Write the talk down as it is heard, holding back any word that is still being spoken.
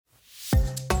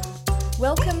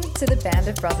Welcome to the Band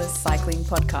of Brothers Cycling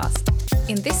Podcast.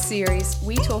 In this series,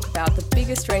 we talk about the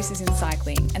biggest races in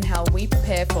cycling and how we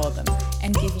prepare for them,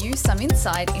 and give you some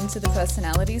insight into the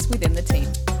personalities within the team.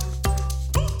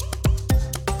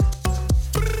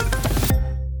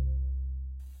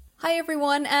 Hi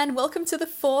everyone, and welcome to the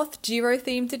fourth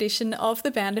Giro-themed edition of the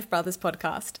Band of Brothers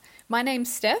podcast. My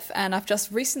name's Steph, and I've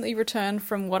just recently returned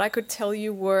from what I could tell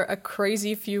you were a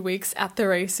crazy few weeks at the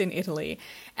race in Italy.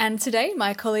 And today,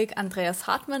 my colleague Andreas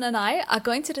Hartmann and I are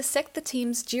going to dissect the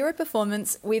team's Giro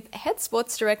performance with head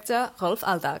sports director Rolf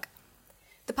Aldag.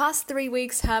 The past 3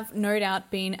 weeks have no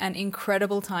doubt been an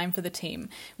incredible time for the team,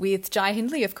 with Jai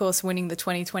Hindley, of course, winning the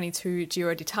 2022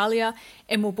 Giro d'Italia,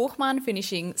 Emil Buchmann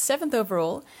finishing 7th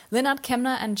overall, Lennart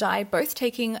Kemna and Jai both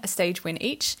taking a stage win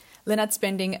each, Lennart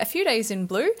spending a few days in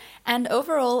blue, and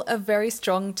overall a very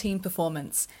strong team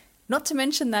performance. Not to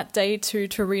mention that day to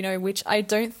Torino, which I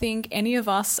don't think any of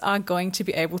us are going to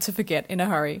be able to forget in a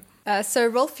hurry. So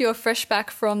Rolf, you're fresh back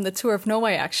from the Tour of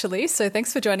Norway actually, so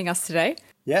thanks for joining us today.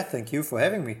 Yeah, thank you for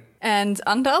having me. And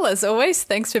Andal, as always,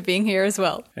 thanks for being here as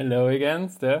well. Hello again,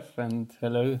 Steph, and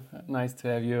hello. Nice to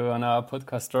have you on our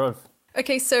podcast, Rolf.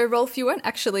 Okay, so Rolf, you weren't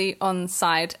actually on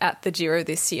site at the Giro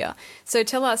this year. So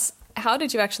tell us, how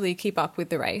did you actually keep up with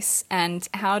the race, and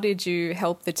how did you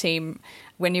help the team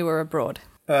when you were abroad?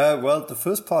 Well, the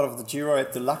first part of the Giro I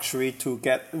had the luxury to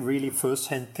get really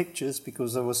first-hand pictures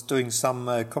because I was doing some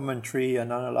commentary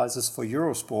and analysis for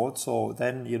Eurosport. So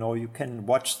then, you can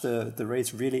watch the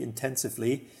race really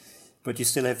intensively, but you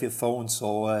still have your phone.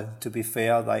 So to be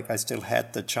fair, I still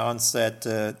had the chance that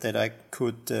I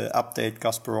could update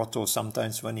Gasparotto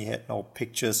sometimes when he had no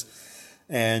pictures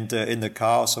and in the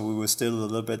car. So we were still a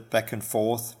little bit back and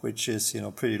forth, which is,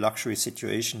 pretty luxury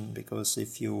situation, because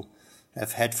if you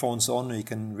have headphones on, you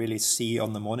can really see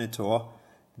on the monitor,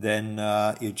 then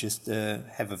you just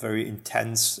have a very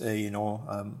intense,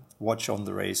 watch on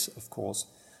the race, of course.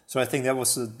 So I think that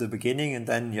was the beginning, and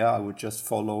then, I would just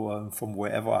follow from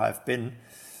wherever I've been.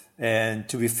 And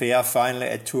to be fair, finally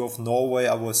at Tour of Norway,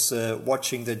 I was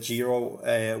watching the Giro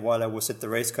while I was at the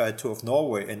race car at Tour of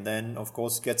Norway. And then, of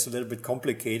course, it gets a little bit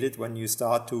complicated when you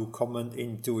start to comment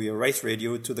into your race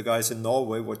radio to the guys in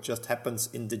Norway what just happens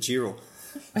in the Giro.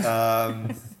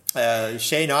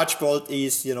 Shane Archbold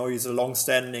is, he's a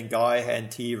long-standing guy,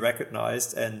 and he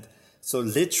recognized, and so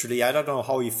literally, I don't know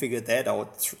how he figured that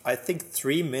out. I think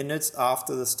 3 minutes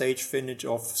after the stage finish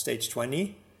of stage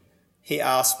 20, he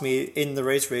asked me in the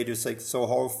race radio, so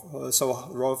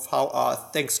Rolf, how are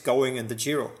things going in the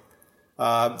Giro?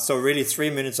 So really 3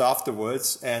 minutes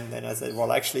afterwards, and then I said,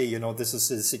 well, actually, this is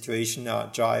the situation.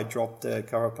 Jai dropped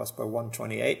Carapaz by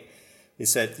 1:28. He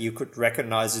said you could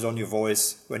recognize it on your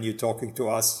voice when you're talking to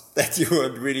us that you were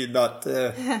really not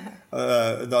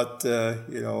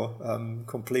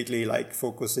completely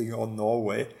focusing on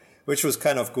Norway, which was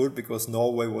kind of good because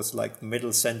Norway was the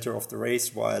middle center of the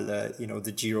race, while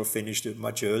the Giro finished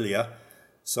much earlier.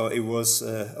 So it was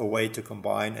a way to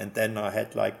combine. And then I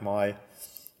had my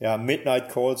midnight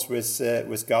calls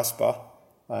with Gaspar,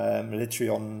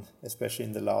 literally especially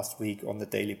in the last week on the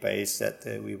daily basis,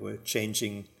 that we were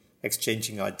exchanging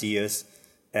ideas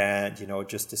and,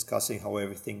 just discussing how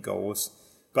everything goes.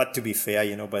 But to be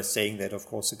fair, by saying that, of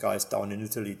course, the guys down in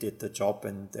Italy did the job,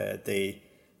 and they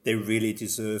really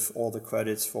deserve all the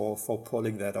credits for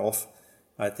pulling that off.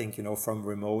 I think, from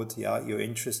remote, you're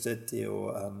interested,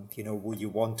 you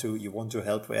want to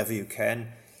help wherever you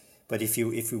can. But if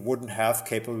you wouldn't have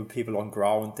capable people on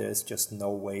ground, there's just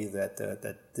no way that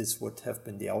this would have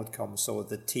been the outcome. So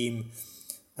the team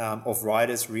of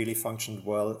riders really functioned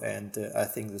well, and I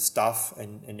think the staff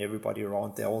and everybody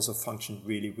around there also functioned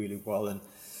really, really well. And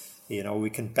we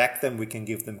can back them, we can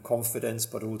give them confidence,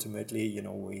 but ultimately,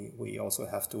 we also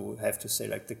have to say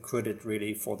the credit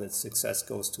really for the success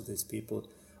goes to these people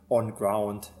on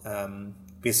ground.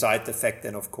 Beside the fact,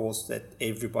 then, of course, that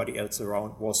everybody else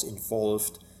around was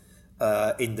involved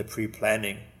in the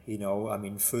pre-planning.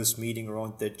 First meeting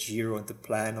around the Giro and the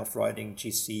plan of riding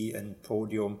GC and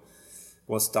podium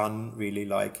was done really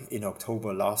in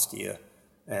October last year.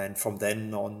 And from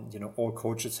then on, all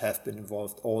coaches have been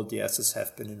involved, all DSs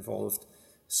have been involved.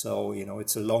 So,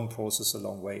 it's a long process, a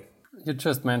long way. You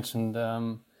just mentioned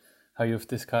how you've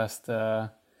discussed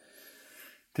the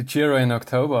Giro in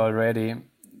October already.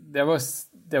 There was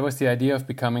the idea of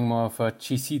becoming more of a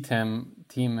GC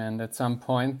team, and at some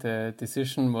point the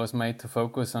decision was made to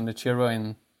focus on the Giro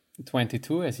in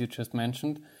 22, as you just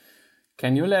mentioned.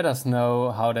 Can you let us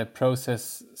know how that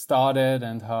process started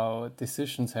and how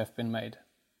decisions have been made?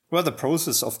 Well, the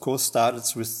process, of course,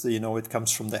 starts with, it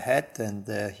comes from the head, and,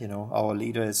 our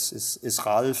leader is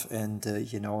Ralf, and,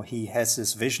 he has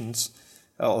his visions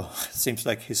it seems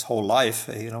like his whole life,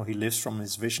 he lives from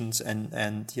his visions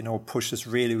and pushes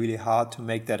really, really hard to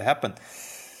make that happen.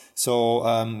 So,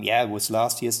 it was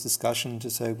last year's discussion to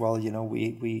say, well,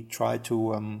 we try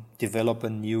to develop a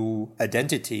new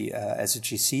identity as a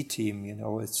GC team. It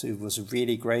was a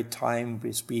really great time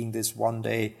with being this one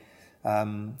day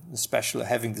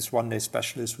having this one day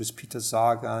specialist with Peter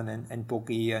Sagan and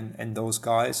Boogie and those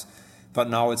guys. But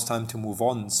now it's time to move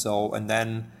on. So, and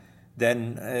then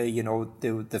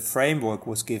the framework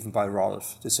was given by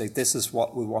Rolf to say, this is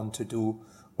what we want to do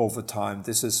over time.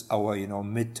 This is our,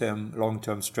 midterm,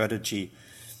 long-term strategy.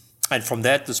 And from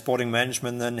that, the sporting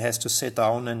management then has to sit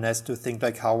down and has to think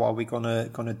like, how are we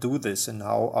gonna do this, and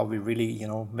how are we really,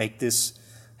 make this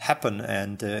happen?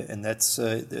 And that's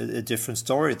a different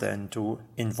story then, to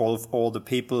involve all the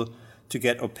people, to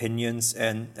get opinions.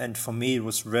 And for me, it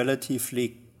was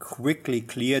relatively quickly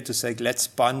clear to say, let's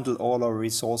bundle all our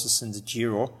resources in the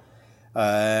Giro,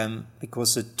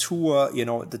 because the tour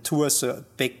is a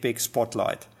big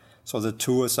spotlight. So the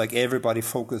tour is like everybody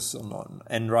focuses on.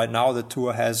 And right now the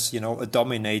tour has, a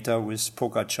dominator with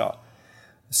Pogačar.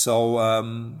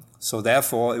 So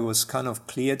therefore it was kind of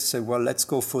clear to say, well, let's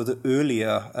go for the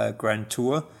earlier Grand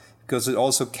Tour, because it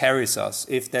also carries us.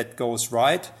 If that goes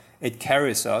right, it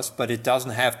carries us, but it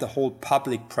doesn't have the whole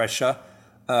public pressure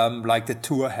like the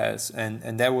tour has.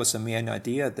 And that was the main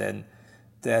idea then,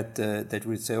 that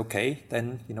we'd say, okay,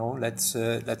 then, let's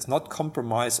not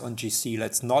compromise on GC.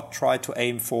 Let's not try to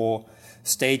aim for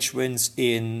stage wins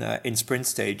in sprint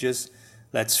stages.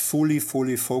 Let's fully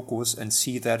focus and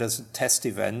see that as a test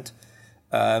event,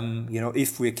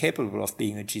 if we're capable of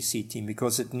being a GC team,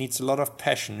 because it needs a lot of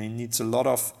passion. It needs a lot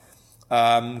of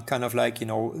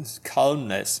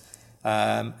calmness,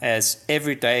 as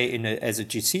every day as a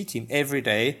GC team, every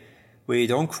day we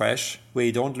don't crash,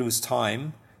 we don't lose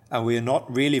time, and we are not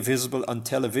really visible on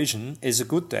television is a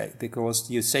good day,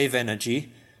 because you save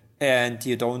energy and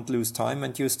you don't lose time,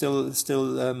 and you're still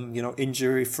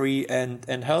injury free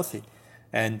and healthy.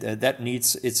 And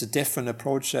it's a different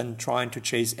approach than trying to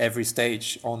chase every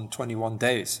stage on 21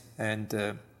 days.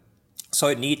 And so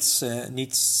it needs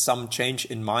some change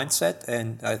in mindset.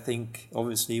 And I think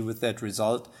obviously with that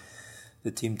result,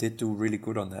 the team did do really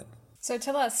good on that. So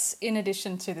tell us, in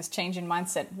addition to this change in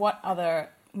mindset, what other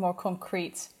more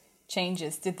concrete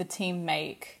changes did the team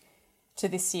make to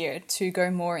this year to go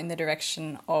more in the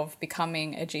direction of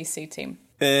becoming a GC team?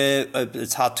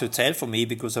 It's hard to tell for me,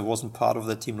 because I wasn't part of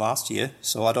the team last year,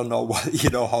 so I don't know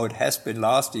how it has been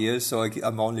last year. So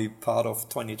I'm only part of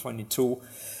 2022.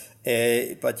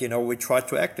 But we try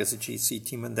to act as a GC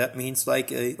team, and that means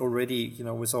already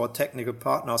with our technical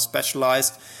partner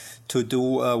specialized to do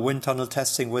wind tunnel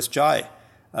testing with Jai.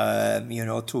 To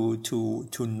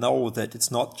know that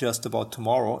it's not just about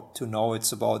tomorrow, to know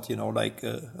it's about,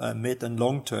 mid and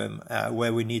long term,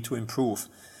 where we need to improve.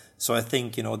 So I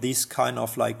think, these kind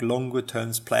of longer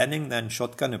term planning than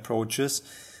shotgun approaches,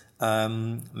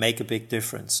 make a big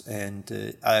difference.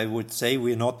 And, I would say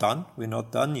we're not done. We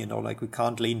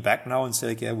can't lean back now and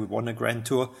say, we won a Grand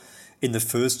Tour in the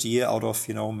first year out of,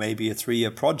 maybe a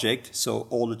 3-year project. So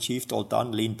all achieved, all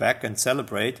done, lean back and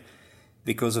celebrate.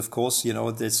 Because of course,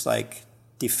 this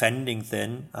defending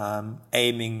then,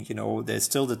 aiming, there's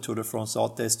still the Tour de France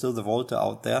out there, still the Volta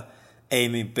out there.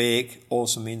 Aiming big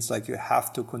also means you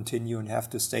have to continue and have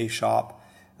to stay sharp.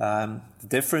 The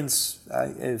difference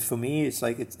for me is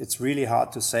it's really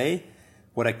hard to say.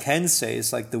 What I can say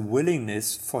is the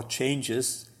willingness for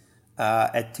changes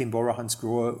at Team BORA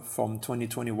hansgrohe from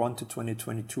 2021 to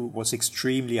 2022 was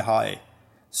extremely high.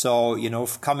 So,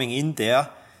 coming in there,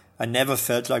 I never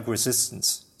felt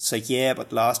resistance. So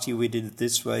but last year we did it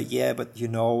this way. But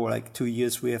 2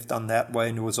 years we have done that way,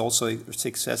 and it was also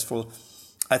successful.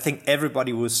 I think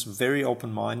everybody was very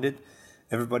open-minded.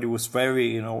 Everybody was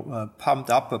very, pumped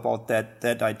up about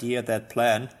that idea, that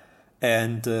plan.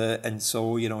 And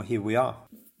so, here we are.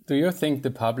 Do you think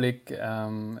the public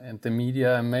and the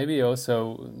media, and maybe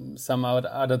also some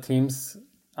other teams,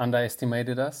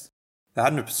 underestimated us?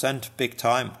 100% big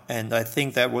time. And I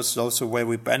think that was also where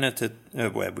we benefited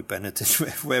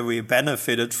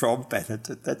from,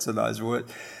 that's a nice word,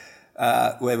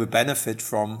 where we benefit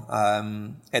from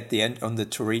at the end on the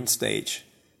Turin stage.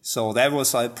 So that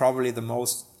was probably the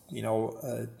most,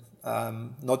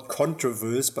 not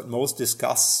controversial, but most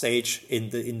discussed stage in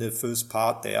the first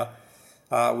part there,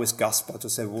 with Gaspar, to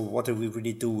say, well, what do we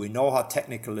really do? We know how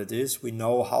technical it is. We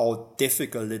know how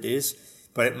difficult it is.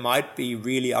 But it might be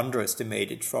really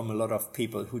underestimated from a lot of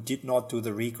people who did not do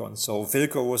the recon. So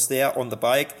Wilco was there on the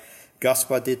bike.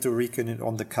 Gaspar did the recon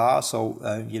on the car. So,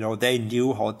 they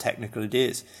knew how technical it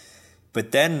is.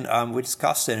 But then we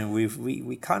discussed it, and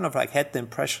we kind of like had the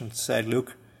impression to say,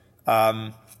 look,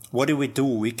 what do?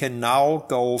 We can now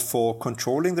go for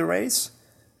controlling the race,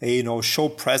 show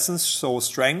presence, show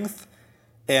strength,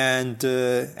 and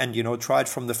try it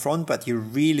from the front, but you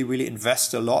really, really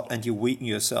invest a lot and you weaken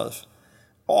yourself.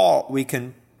 Or we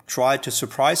can try to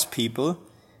surprise people,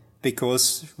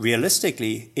 because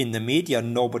realistically, in the media,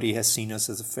 nobody has seen us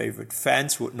as a favorite.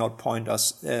 Fans would not point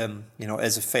us,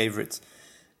 as a favorite.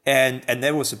 And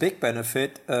there was a big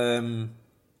benefit.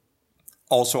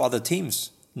 Also, other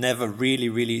teams never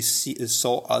really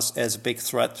saw us as a big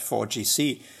threat for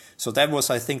GC. So that was,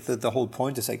 I think, that the whole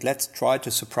point is like, let's try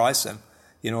to surprise them.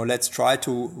 Let's try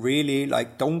to really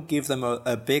don't give them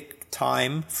a big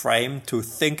time frame to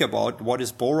think about what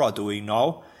is BORA doing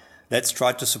now. Let's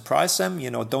try to surprise them.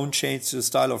 Don't change the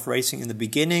style of racing in the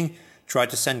beginning. Try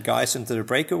to send guys into the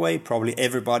breakaway. Probably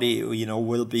everybody,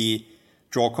 will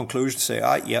draw conclusions, say,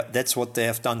 yeah, that's what they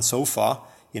have done so far.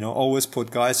 Always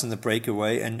put guys in the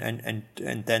breakaway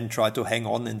and then try to hang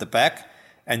on in the back.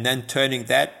 And then turning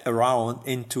that around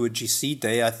into a GC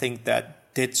day, I think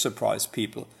that did surprise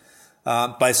people.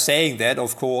 By saying that,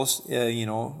 of course,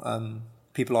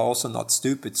 people are also not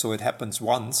stupid, so it happens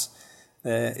once.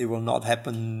 It will not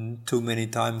happen too many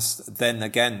times then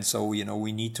again. So, we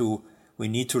need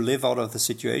to live out of the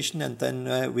situation, and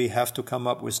then we have to come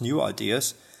up with new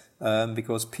ideas,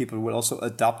 because people will also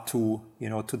adapt to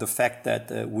the fact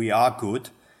that we are good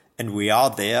and we are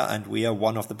there and we are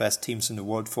one of the best teams in the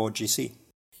world for GC.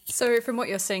 So from what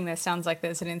you're saying, there sounds like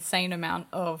there's an insane amount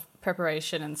of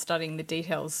preparation and studying the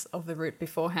details of the route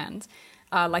beforehand.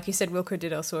 Like you said, Wilco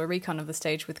did also a recon of the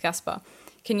stage with Gaspar.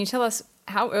 Can you tell us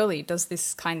how early does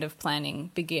this kind of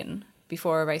planning begin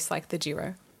before a race like the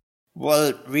Giro?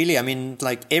 Well, really,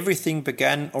 everything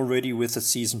began already with the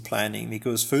season planning,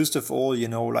 because first of all,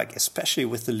 especially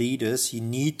with the leaders, you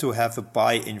need to have a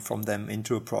buy-in from them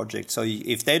into a project. So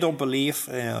if they don't believe,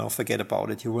 forget about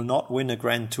it. You will not win a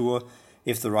Grand Tour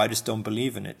if the riders don't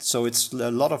believe in it. So it's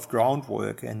a lot of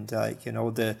groundwork, and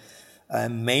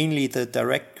mainly the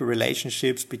direct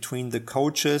relationships between the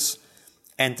coaches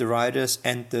and the riders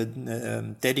and the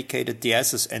dedicated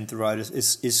DSs and the riders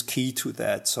is key to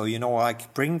that. So,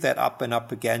 bring that up and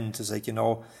up again to say,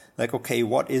 okay,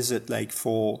 what is it like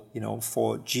for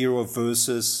Giro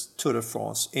versus Tour de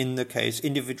France in the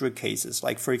individual cases,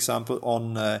 like for example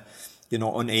on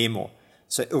Amore.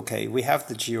 So, okay, we have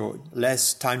the Giro,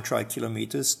 less time trial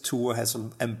kilometers. Tour has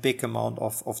a big amount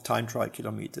of time trial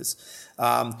kilometers.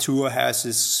 Tour has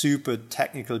this super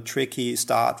technical, tricky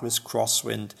start with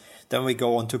crosswind. Then we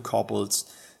go on to cobbles.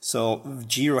 So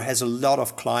Giro has a lot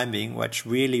of climbing, which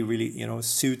really,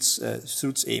 suits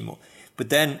Amore. But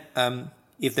then,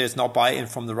 if there's no buy-in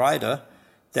from the rider,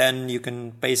 then you can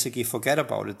basically forget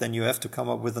about it. Then you have to come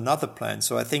up with another plan.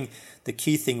 So I think the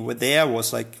key thing there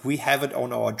was we have it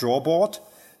on our draw board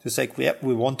to say,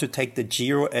 we want to take the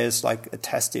Giro as a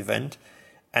test event.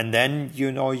 And then,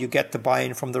 you get the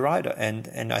buy-in from the rider.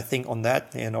 And I think on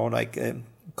that,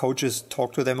 coaches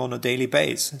talk to them on a daily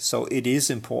basis. So it is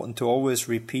important to always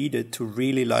repeat it, to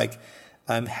really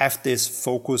have this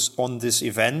focus on this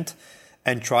event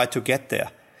and try to get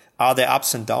there. Are there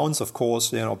ups and downs? Of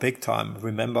course, big time.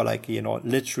 Remember,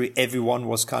 literally everyone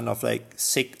was kind of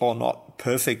sick or not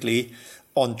perfectly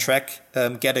on track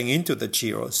getting into the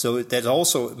Giro. So that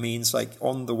also means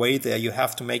on the way there, you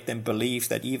have to make them believe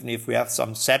that even if we have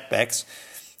some setbacks,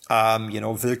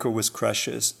 Wilco with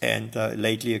crashes and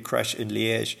lately a crash in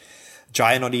Liège.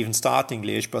 Jai not even starting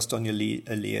Liège,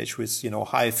 Bastogne-Liège with,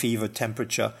 high fever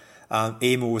temperature.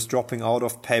 Amore was dropping out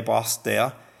of Pays-Basque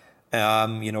there.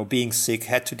 Being sick,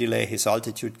 had to delay his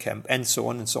altitude camp, and so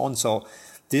on and so on. So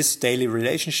this daily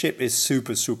relationship is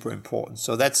super, super important.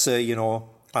 So that's,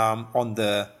 on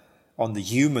the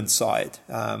human side,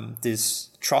 this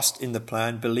trust in the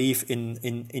plan, belief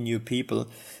in your people,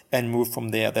 and move from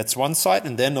there. That's one side.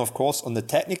 And then, of course, on the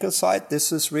technical side,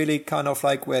 this is really kind of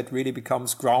where it really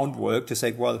becomes groundwork to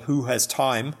say, well, who has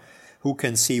time? Who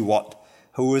can see what?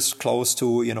 Who is close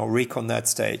to, recon that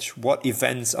stage? What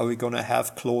events are we going to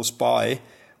have close by?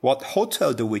 What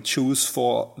hotel do we choose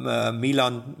for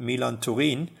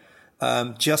Milan-Turin?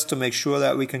 Just to make sure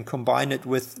that we can combine it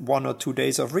with 1 or 2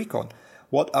 days of recon.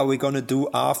 What are we going to do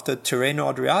after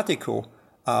Tirreno Adriatico?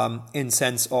 In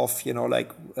sense of,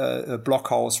 a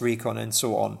blockhouse recon and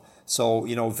so on. So,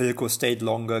 Wilco stayed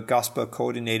longer, Gaspar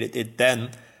coordinated it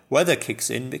then. Weather kicks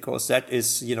in because that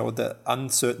is, the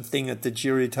uncertain thing at the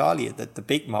Giro d'Italia, that the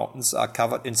big mountains are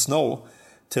covered in snow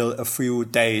till a few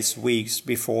days, weeks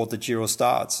before the Giro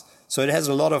starts. So it has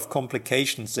a lot of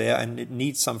complications there and it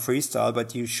needs some freestyle,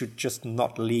 but you should just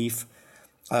not leave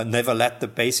never let the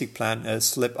basic plan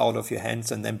slip out of your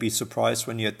hands and then be surprised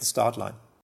when you're at the start line.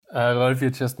 Rolf, you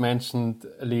just mentioned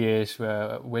Liège,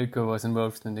 where Wilco was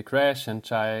involved in the crash and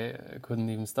Jai couldn't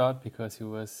even start because he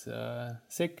was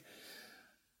sick.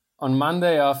 On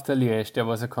Monday after Liège, there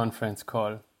was a conference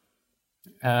call.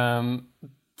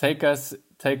 Take us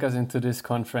into this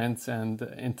conference and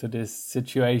into this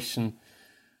situation,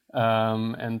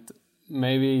 and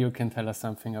maybe you can tell us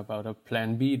something about a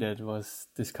plan B that was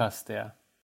discussed there.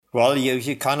 Well,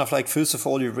 you kind of like, first of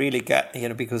all, you really get,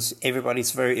 because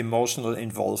everybody's very emotional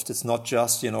involved. It's not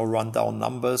just, run down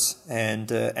numbers,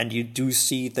 and you do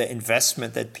see the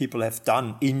investment that people have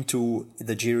done into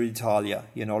the Giro d'Italia,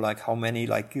 like how many,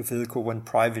 like Wilco went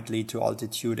privately to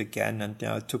altitude again and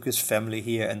took his family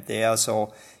here and there.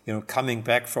 So, coming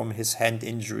back from his hand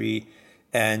injury,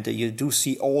 and you do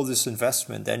see all this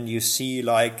investment, and you see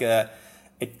like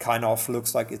it kind of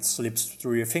looks like it slips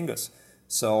through your fingers.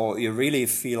 So you really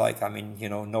feel like,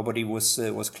 nobody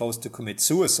was close to commit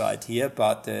suicide here,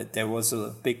 but there was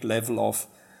a big level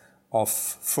of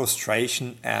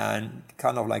frustration and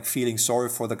kind of like feeling sorry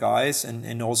for the guys,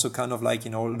 and also kind of like,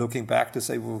 looking back to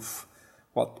say, well,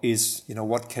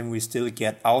 what can we still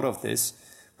get out of this?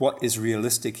 What is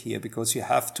realistic here? Because you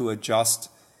have to adjust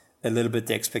a little bit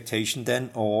the expectation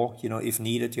then, or, if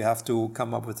needed, you have to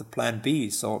come up with a plan B.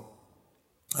 So,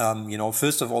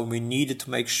 first of all, we needed to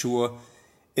make sure,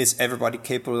 is everybody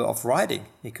capable of riding?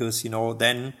 Because,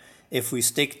 then if we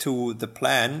stick to the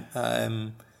plan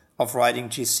of riding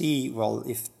GC, well,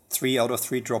 if 3 out of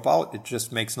 3 drop out, it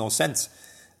just makes no sense.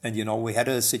 And, we had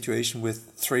a situation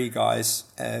with 3 guys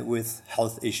with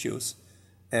health issues.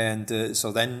 And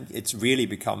so then it really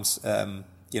becomes,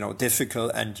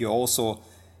 difficult. And you also,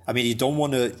 you don't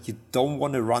want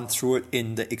to run through it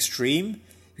in the extreme,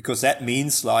 because that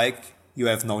means like you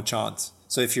have no chance.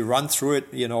 So if you run through it,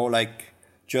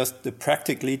 just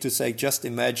practically to say, just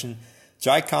imagine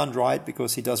Jai can't ride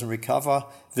because he doesn't recover,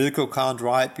 Wilco can't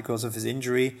ride because of his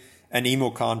injury, and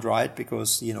Imo can't ride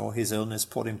because, his illness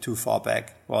put him too far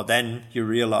back. Well, then you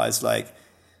realize like,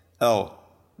 oh,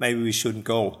 maybe we shouldn't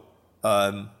go.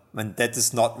 And that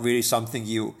is not really something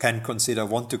you can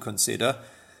want to consider.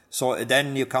 So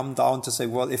then you come down to say,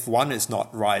 well, if one is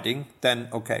not riding, then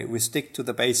okay, we stick to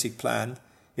the basic plan.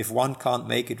 If one can't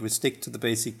make it, we stick to the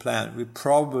basic plan. We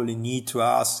probably need to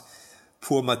ask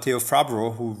poor Matteo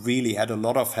Fabro, who really had a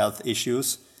lot of health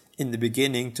issues in the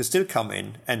beginning, to still come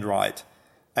in and ride.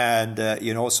 And,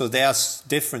 so there's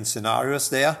different scenarios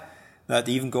there. That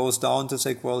even goes down to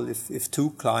say, well, if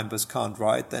 2 climbers can't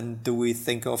ride, then do we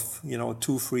think of,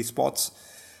 2 free spots?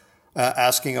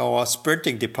 Asking our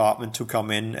sprinting department to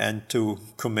come in and to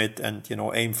commit and,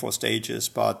 aim for stages.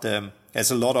 But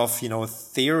there's a lot of,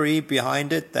 theory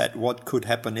behind it, that what could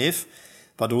happen if.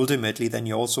 But ultimately, then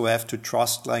you also have to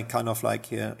trust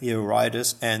your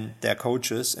riders and their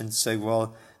coaches and say,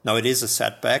 well, now it is a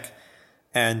setback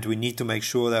and we need to make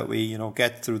sure that we,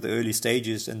 get through the early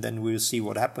stages, and then we'll see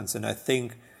what happens. And I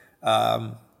think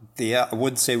I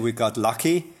wouldn't say we got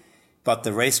lucky, but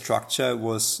the race structure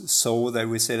was so that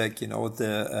we say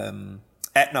the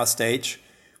Etna stage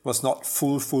was not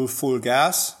full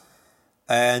gas.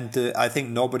 And I think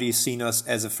nobody's seen us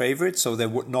as a favorite, so they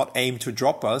would not aim to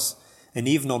drop us. And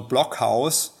even on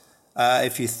Blockhouse,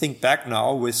 if you think back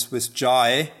now with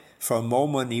Jai, for a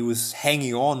moment he was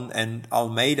hanging on, and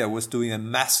Almeida was doing a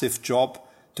massive job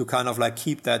to kind of like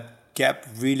keep that gap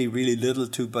really, really little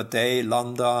to Bardet,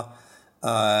 Landa,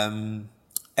 and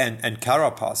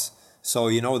Carapaz. So,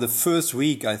 the first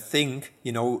week, I think,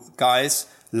 guys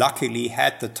luckily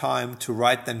had the time to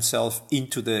ride themselves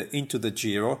into the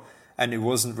Giro. And it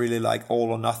wasn't really like all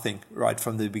or nothing right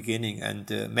from the beginning. And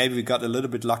maybe we got a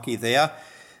little bit lucky there.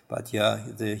 But yeah,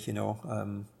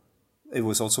 it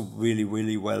was also really,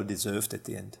 really well deserved at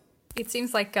the end. It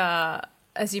seems like,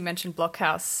 as you mentioned,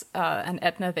 Blockhouse and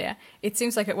Etna there, it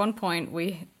seems like at one point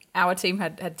our team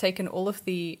had taken all of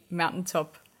the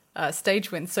mountaintop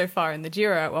stage wins so far in the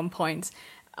Giro at one point.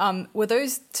 Were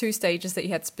those 2 stages that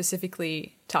you had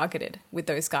specifically targeted with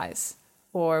those guys?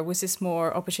 Or was this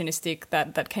more opportunistic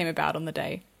that came about on the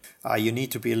day? You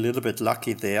need to be a little bit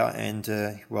lucky there. And,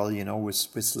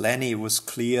 with Lenny, it was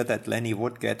clear that Lenny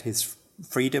would get his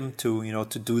freedom to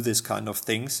do this kind of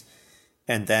things.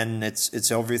 And then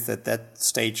it's obvious that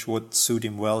stage would suit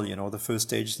him well. The first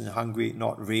stage in Hungary,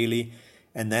 not really.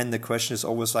 And then the question is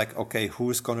always like, okay,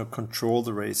 who's going to control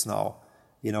the race now?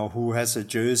 Who has a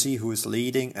jersey, who is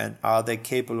leading, and are they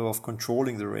capable of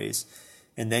controlling the race?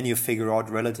 And then you figure out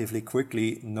relatively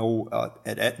quickly, no,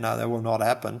 at Etna that will not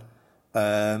happen.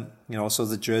 So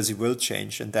the jersey will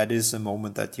change, and that is a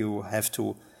moment that you have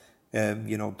to,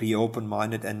 be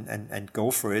open-minded and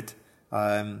go for it.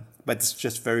 But it's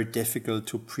just very difficult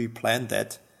to pre-plan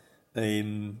that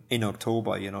in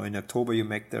October. In October you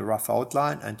make the rough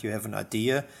outline and you have an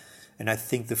idea. And I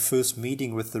think the first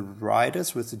meeting with the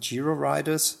riders, with the Giro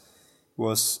riders,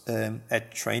 was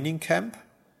at training camp.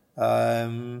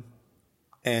 Already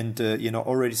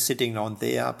sitting on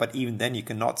there. But even then you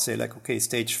cannot say like, okay,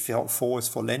 stage 4 is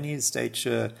for Lenny, stage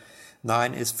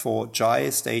 9 is for Jai,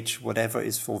 stage whatever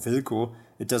is for Wilco.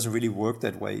 It doesn't really work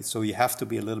that way. So you have to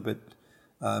be a little bit,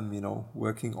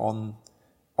 working on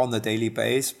a daily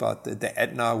basis. But the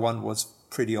Etna one was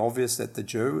pretty obvious that the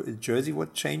jersey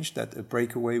would change, that a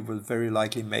breakaway will very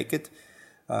likely make it,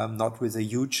 not with a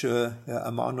huge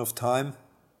amount of time.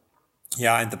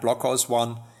 Yeah, and the Blockhouse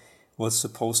one was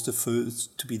supposed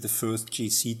to be the first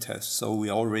GC test. So we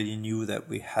already knew that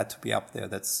we had to be up there.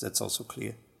 That's also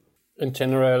clear. In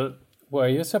general, were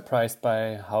you surprised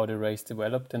by how the race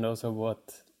developed and also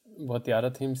what the other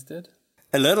teams did?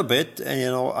 A little bit,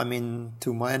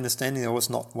 to my understanding, there was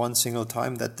not one single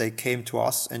time that they came to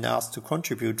us and asked to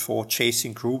contribute for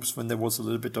chasing groups when there was a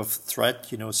little bit of threat,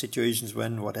 situations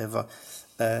when whatever,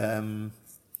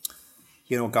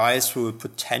 guys who would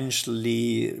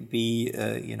potentially be,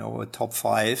 a top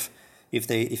 5 if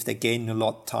they gain a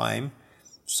lot of time.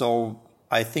 So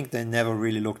I think they never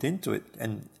really looked into it.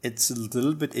 And it's a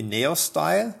little bit Ineos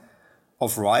style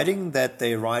of riding, that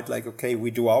they ride like, okay,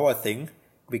 we do our thing,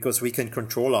 because we can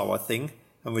control our thing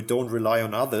and we don't rely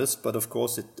on others. But of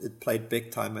course it played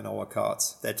big time in our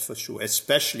cards, that's for sure.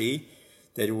 Especially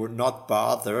they would not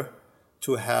bother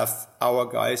to have our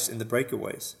guys in the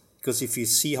breakaways. Because if you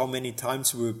see how many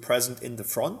times we were present in the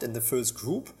front in the first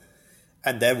group,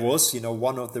 and that was,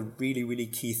 one of the really, really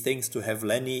key things, to have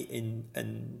Lenny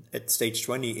at stage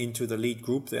 20 into the lead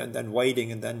group there, and then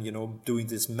waiting and then, doing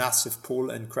this massive pull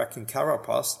and cracking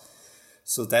Carapaz.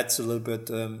 So that's a little bit,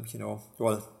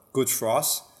 good for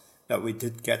us that we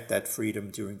did get that freedom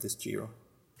during this Giro.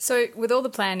 So with all the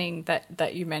planning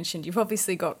that you mentioned, you've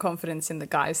obviously got confidence in the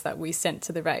guys that we sent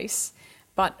to the race.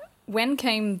 But when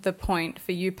came the point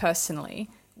for you personally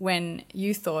when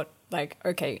you thought, like,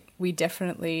 okay, we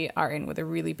definitely are in with a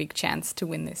really big chance to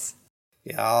win this?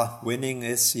 Yeah, winning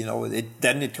is,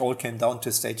 then it all came down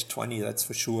to stage 20, that's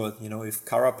for sure. If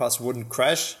Carapaz wouldn't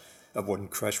crack,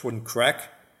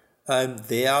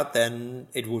 then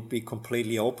it would be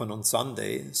completely open on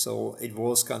Sunday. So it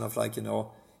was kind of like,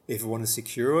 if we want to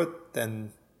secure it,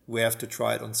 then we have to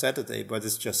try it on Saturday. But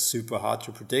it's just super hard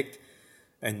to predict.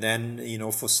 And then,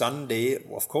 for Sunday,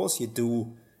 of course you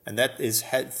do. And that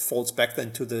falls back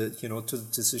then to the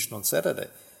decision on Saturday.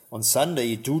 On Sunday,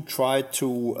 you do try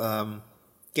to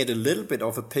get a little bit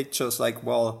of a picture. It's like,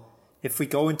 well, if we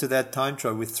go into that time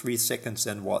trial with 3 seconds,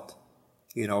 then what?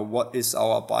 What is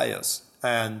our bias?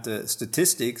 And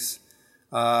statistics,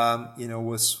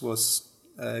 was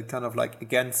kind of like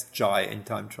against Jai in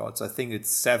time trials. I think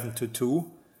it's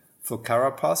 7-2 for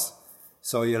Carapaz.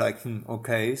 So you're like,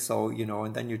 okay. So,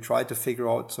 and then you try to figure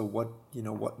out, so what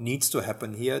needs to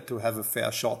happen here to have a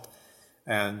fair shot.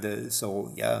 And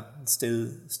still,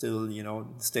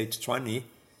 stage 20,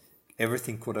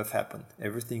 everything could have happened.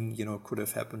 Everything, could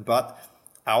have happened. But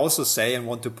I also say, and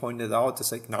want to point it out,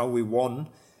 it's like, now we won.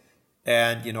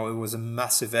 And, it was a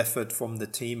massive effort from the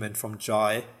team and from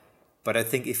Jai. But I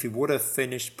think if we would have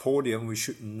finished podium, we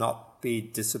should not be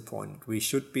disappointed. We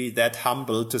should be that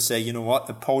humble to say,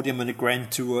 a podium in a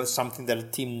Grand Tour, something that a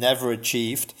team never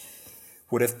achieved,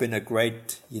 would have been a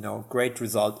great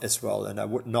result as well. And I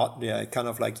would not, kind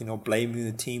of like, blaming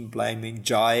the team, blaming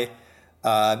Jai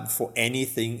for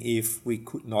anything if we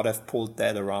could not have pulled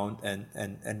that around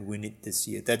and win it this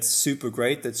year. That's super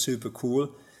great. That's super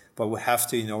cool. But we have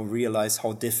to, realize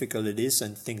how difficult it is,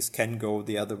 and things can go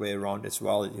the other way around as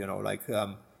well.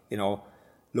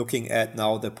 Looking at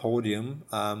now the podium,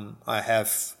 I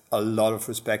have a lot of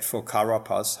respect for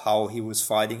Carapaz, how he was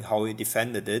fighting, how he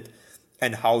defended it,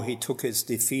 and how he took his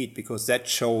defeat, because that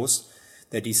shows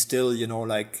that he still,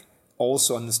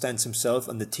 also understands himself,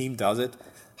 and the team does it,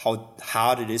 how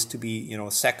hard it is to be,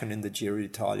 second in the Giro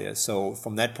d'Italia. So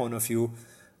from that point of view,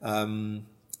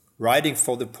 riding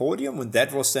for the podium, and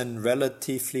that was then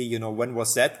relatively, when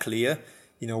was that clear?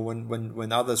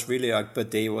 When others really, like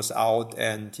Bardet was out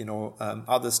and,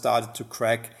 others started to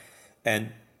crack.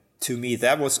 And to me,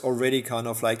 that was already kind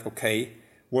of like, okay,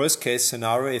 worst case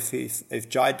scenario, if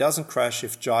Jai doesn't crash,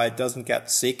 if Jai doesn't get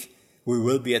sick, we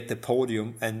will be at the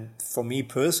podium. And for me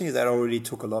personally, that already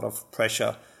took a lot of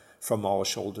pressure from our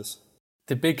shoulders.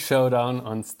 The big showdown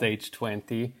on stage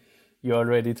 20. You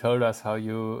already told us how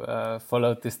you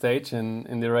followed the stage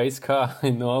in the race car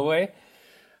in Norway.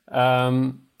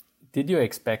 Did you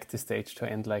expect the stage to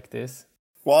end like this?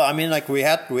 Well, I mean, like we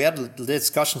had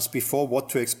discussions before what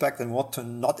to expect and what to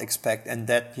not expect, and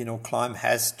that climb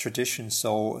has tradition.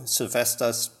 So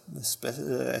Sylvester,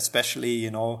 especially,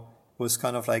 was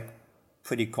kind of like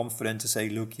pretty confident to say,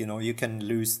 look, you can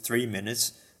lose 3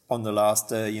 minutes on the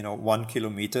last 1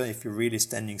 kilometer if you're really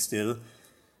standing still,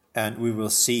 and we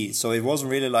will see. So it wasn't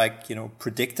really like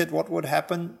predicted what would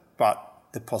happen, but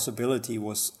the possibility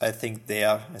was, I think,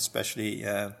 there, especially.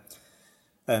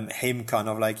 Him kind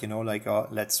of like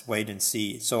let's wait and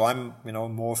see. So I'm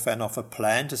more fan of a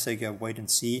plan to say wait and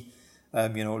see.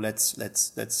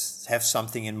 Let's have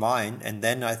something in mind, and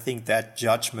then I think that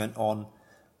judgment on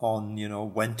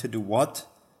when to do what.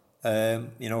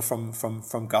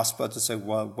 From Gaspar to say,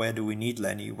 well, where do we need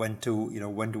Lenny? When do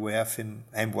we have him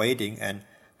waiting, and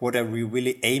what are we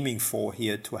really aiming for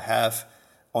here to have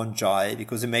on Jai?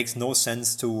 Because it makes no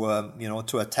sense to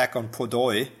attack on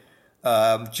Podoi.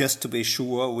 Just to be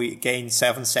sure we gain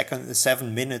 7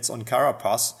 minutes on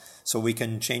Carapaz, so we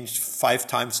can change 5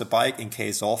 times the bike in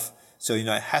case of. So, it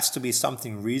has to be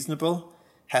something reasonable,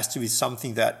 has to be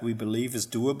something that we believe is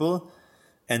doable,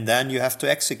 and then you have to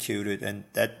execute it. And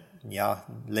that,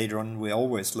 later on we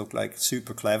always look like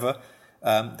super clever.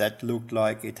 That looked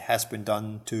like it has been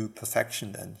done to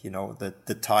perfection then,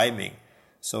 the timing.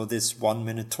 So this 1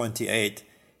 minute 28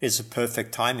 is a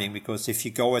perfect timing, because if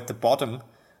you go at the bottom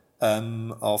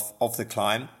of the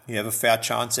climb, you have a fair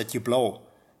chance that you blow,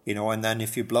 and then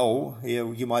if you blow,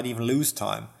 you might even lose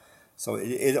time. So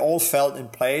it all fell in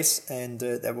place, and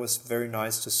that was very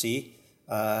nice to see.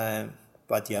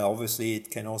 But obviously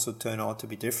it can also turn out to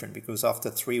be different, because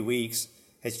after 3 weeks,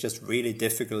 it's just really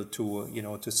difficult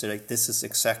to select this is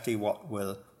exactly what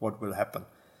will happen.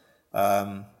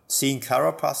 Seeing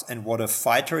Carapaz and what a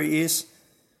fighter he is,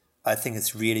 I think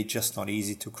it's really just not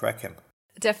easy to crack him.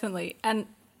 Definitely. And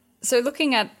so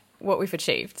looking at what we've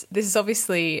achieved, this is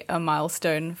obviously a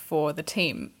milestone for the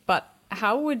team, but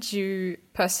how would you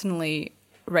personally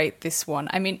rate this one?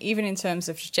 I mean, even in terms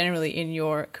of just generally in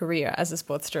your career as a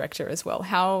sports director as well,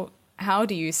 how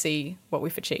do you see what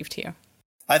we've achieved here?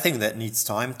 I think that needs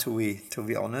time, to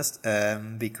be honest,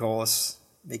 because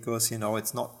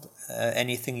it's not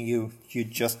anything you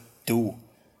just do.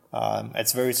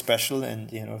 It's very special,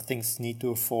 and things need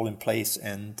to fall in place,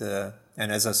 and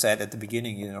as I said at the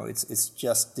beginning, it's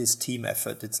just this team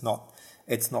effort. It's not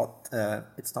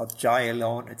Jai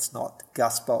alone. It's not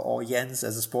Gaspar or Jens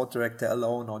as a sport director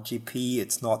alone, or GP.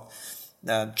 It's not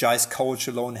Jai's coach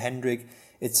alone, Hendrik.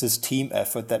 It's this team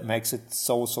effort that makes it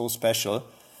so special,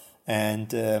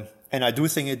 and I do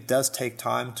think it does take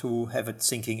time to have it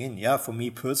sinking in. Yeah, for me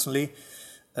personally.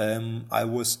 I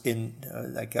was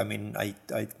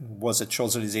I was at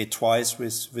Champs-Élysées twice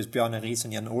with Bjarne Riis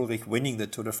and Jan Ulrich winning the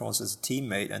Tour de France as a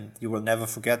teammate, and you will never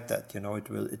forget that.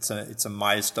 It's a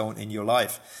milestone in your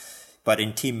life. But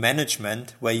in team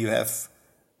management, where you have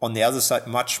on the other side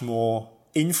much more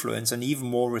influence and even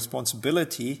more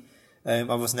responsibility, I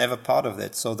was never part of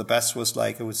that. So the best was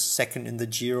I was second in the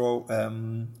Giro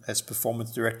as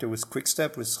performance director with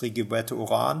Quickstep with Rigoberto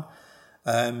Urán.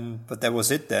 But that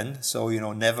was it then. So,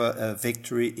 never a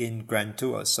victory in Grand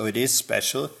Tours. So it is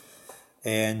special,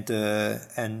 and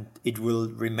it will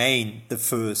remain the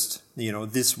first,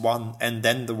 this one, and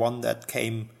then the one that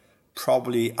came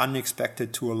probably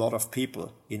unexpected to a lot of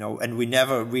people, and we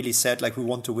never really said we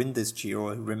want to win this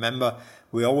Giro. Remember,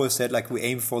 we always said we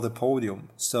aim for the podium.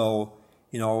 So,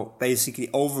 basically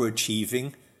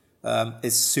overachieving,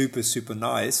 is super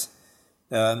nice.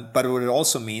 But what it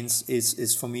also means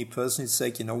is for me personally, it's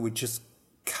we just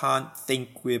can't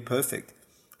think we're perfect.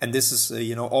 And this is,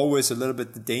 always a little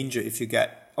bit the danger if you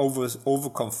get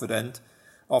overconfident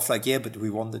of but we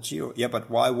won the Giro. Yeah, but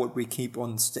why would we keep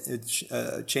on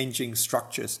changing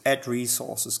structures, add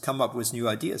resources, come up with new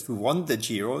ideas? We won the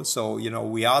Giro, so,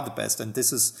 we are the best. And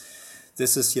this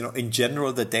is, in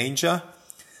general, the danger.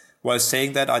 While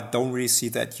saying that, I don't really see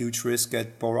that huge risk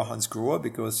at BORA hansgrohe,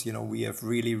 because we have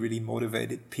really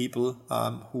motivated people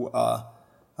who are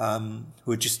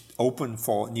just open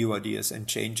for new ideas and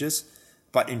changes.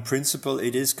 But in principle,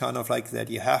 it is kind of that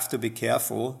you have to be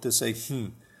careful to say,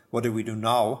 what do we do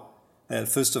now?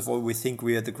 First of all, we think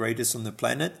we are the greatest on the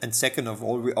planet, and second of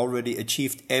all, we already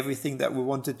achieved everything that we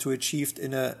wanted to achieve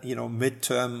in a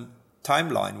midterm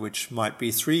timeline, which might be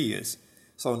 3 years.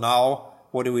 So now,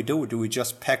 what do? Do we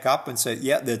just pack up and say,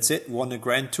 yeah, that's it, won a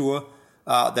Grand Tour?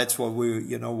 That's what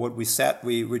we said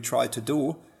we tried to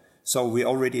do. So we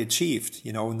already achieved.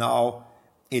 Now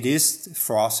it is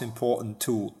for us important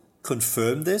to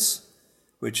confirm this,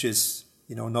 which is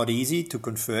not easy to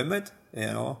confirm it.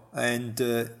 And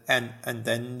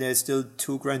then there's still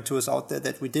 2 Grand Tours out there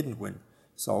that we didn't win.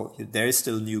 So there is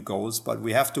still new goals, but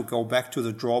we have to go back to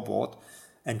the drawing board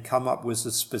and come up with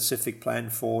a specific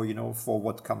plan for, for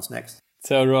what comes next.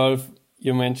 So Rolf,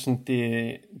 you mentioned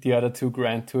the other 2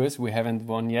 Grand Tours. We haven't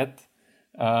won yet.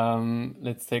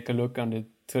 Let's take a look on the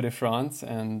Tour de France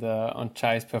and on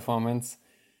Jai's performance.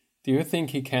 Do you think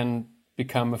he can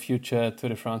become a future Tour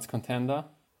de France contender?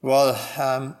 Well,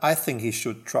 I think he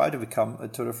should try to become a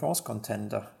Tour de France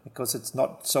contender, because it's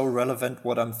not so relevant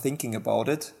what I'm thinking about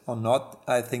it or not.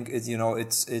 I think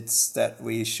it's that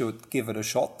we should give it a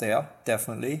shot there,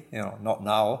 definitely. Not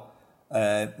now,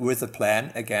 with a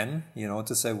plan again.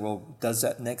 To say, well, does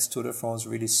that next Tour de France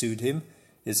really suit him?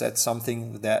 Is that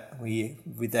something that we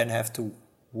then have to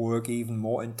work even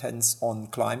more intense on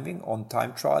climbing, on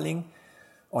time trialing,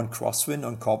 on crosswind,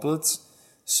 on cobbles?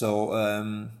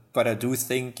 So. But I do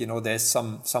think, there's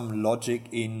some logic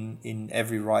in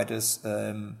every rider's,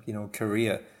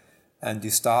 career. And you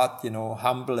start,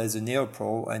 humble as a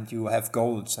neo-pro, and you have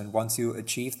goals. And once you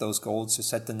achieve those goals, you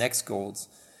set the next goals.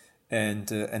 And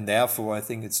therefore, I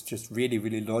think it's just really,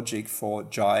 really logic for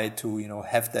Jai to,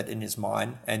 have that in his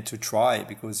mind and to try,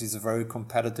 because he's a very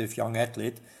competitive young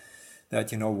athlete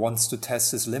that, wants to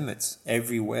test his limits.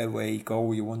 Everywhere where you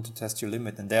go, you want to test your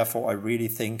limit. And therefore, I really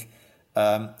think,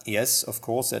 yes, of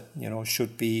course, that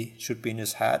should be in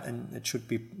his head, and it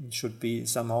should be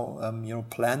somehow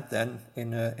planned then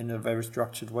in a very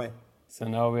structured way. So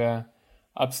now we are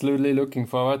absolutely looking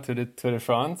forward to the Tour de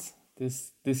France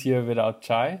this year without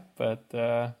Jai, but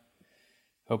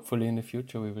hopefully in the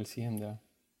future we will see him there.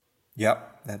 Yeah,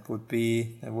 that would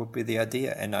be the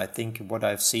idea, and I think what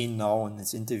I've seen now in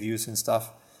his interviews and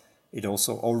stuff, it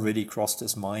also already crossed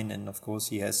his mind. And of course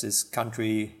he has his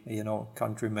countryman,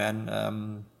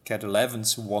 Cadel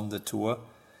Evans, who won the Tour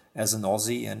as an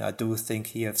Aussie. And I do think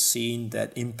he has seen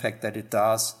that impact that it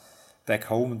does back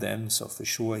home then. So for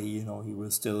sure, he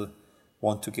will still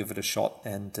want to give it a shot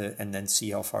and then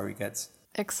see how far he gets.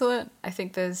 Excellent. I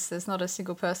think there's not a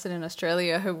single person in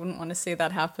Australia who wouldn't want to see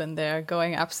that happen. They're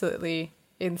going absolutely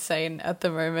insane at the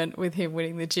moment with him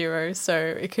winning the Giro,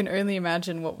 so you can only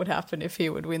imagine what would happen if he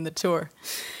would win the Tour.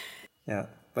 Yeah,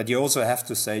 but you also have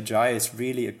to say Jai is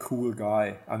really a cool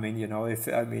guy. I mean,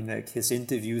 like his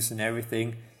interviews and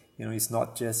everything, he's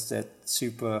not just that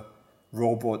super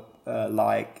robot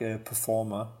like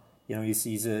performer.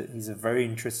 He's a very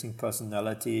interesting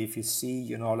personality. If you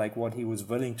see, like what he was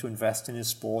willing to invest in his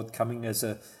sport, coming as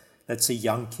a, let's say,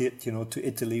 young kid, to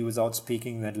Italy without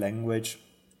speaking that language.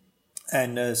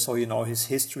 And so, his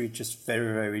history is just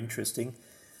very, very interesting.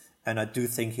 And I do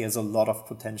think he has a lot of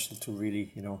potential to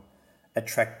really,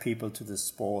 attract people to the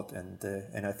sport.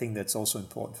 And I think that's also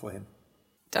important for him.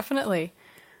 Definitely.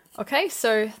 Okay,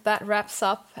 so that wraps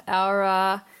up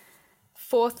our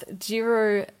 4th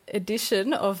Giro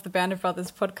edition of the Band of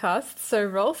Brothers podcast. So,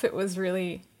 Rolf, it was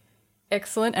really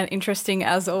excellent and interesting,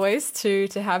 as always, to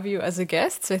have you as a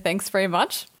guest. So thanks very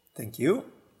much. Thank you.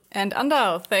 And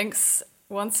Andal, thanks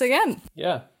once again.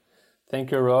 Yeah,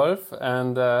 thank you, Rolf,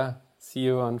 and see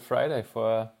you on Friday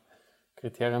for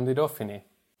Criterium di Dauphine.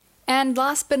 And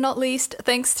last but not least,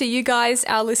 thanks to you guys,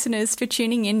 our listeners, for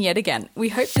tuning in yet again. We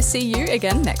hope to see you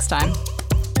again next time.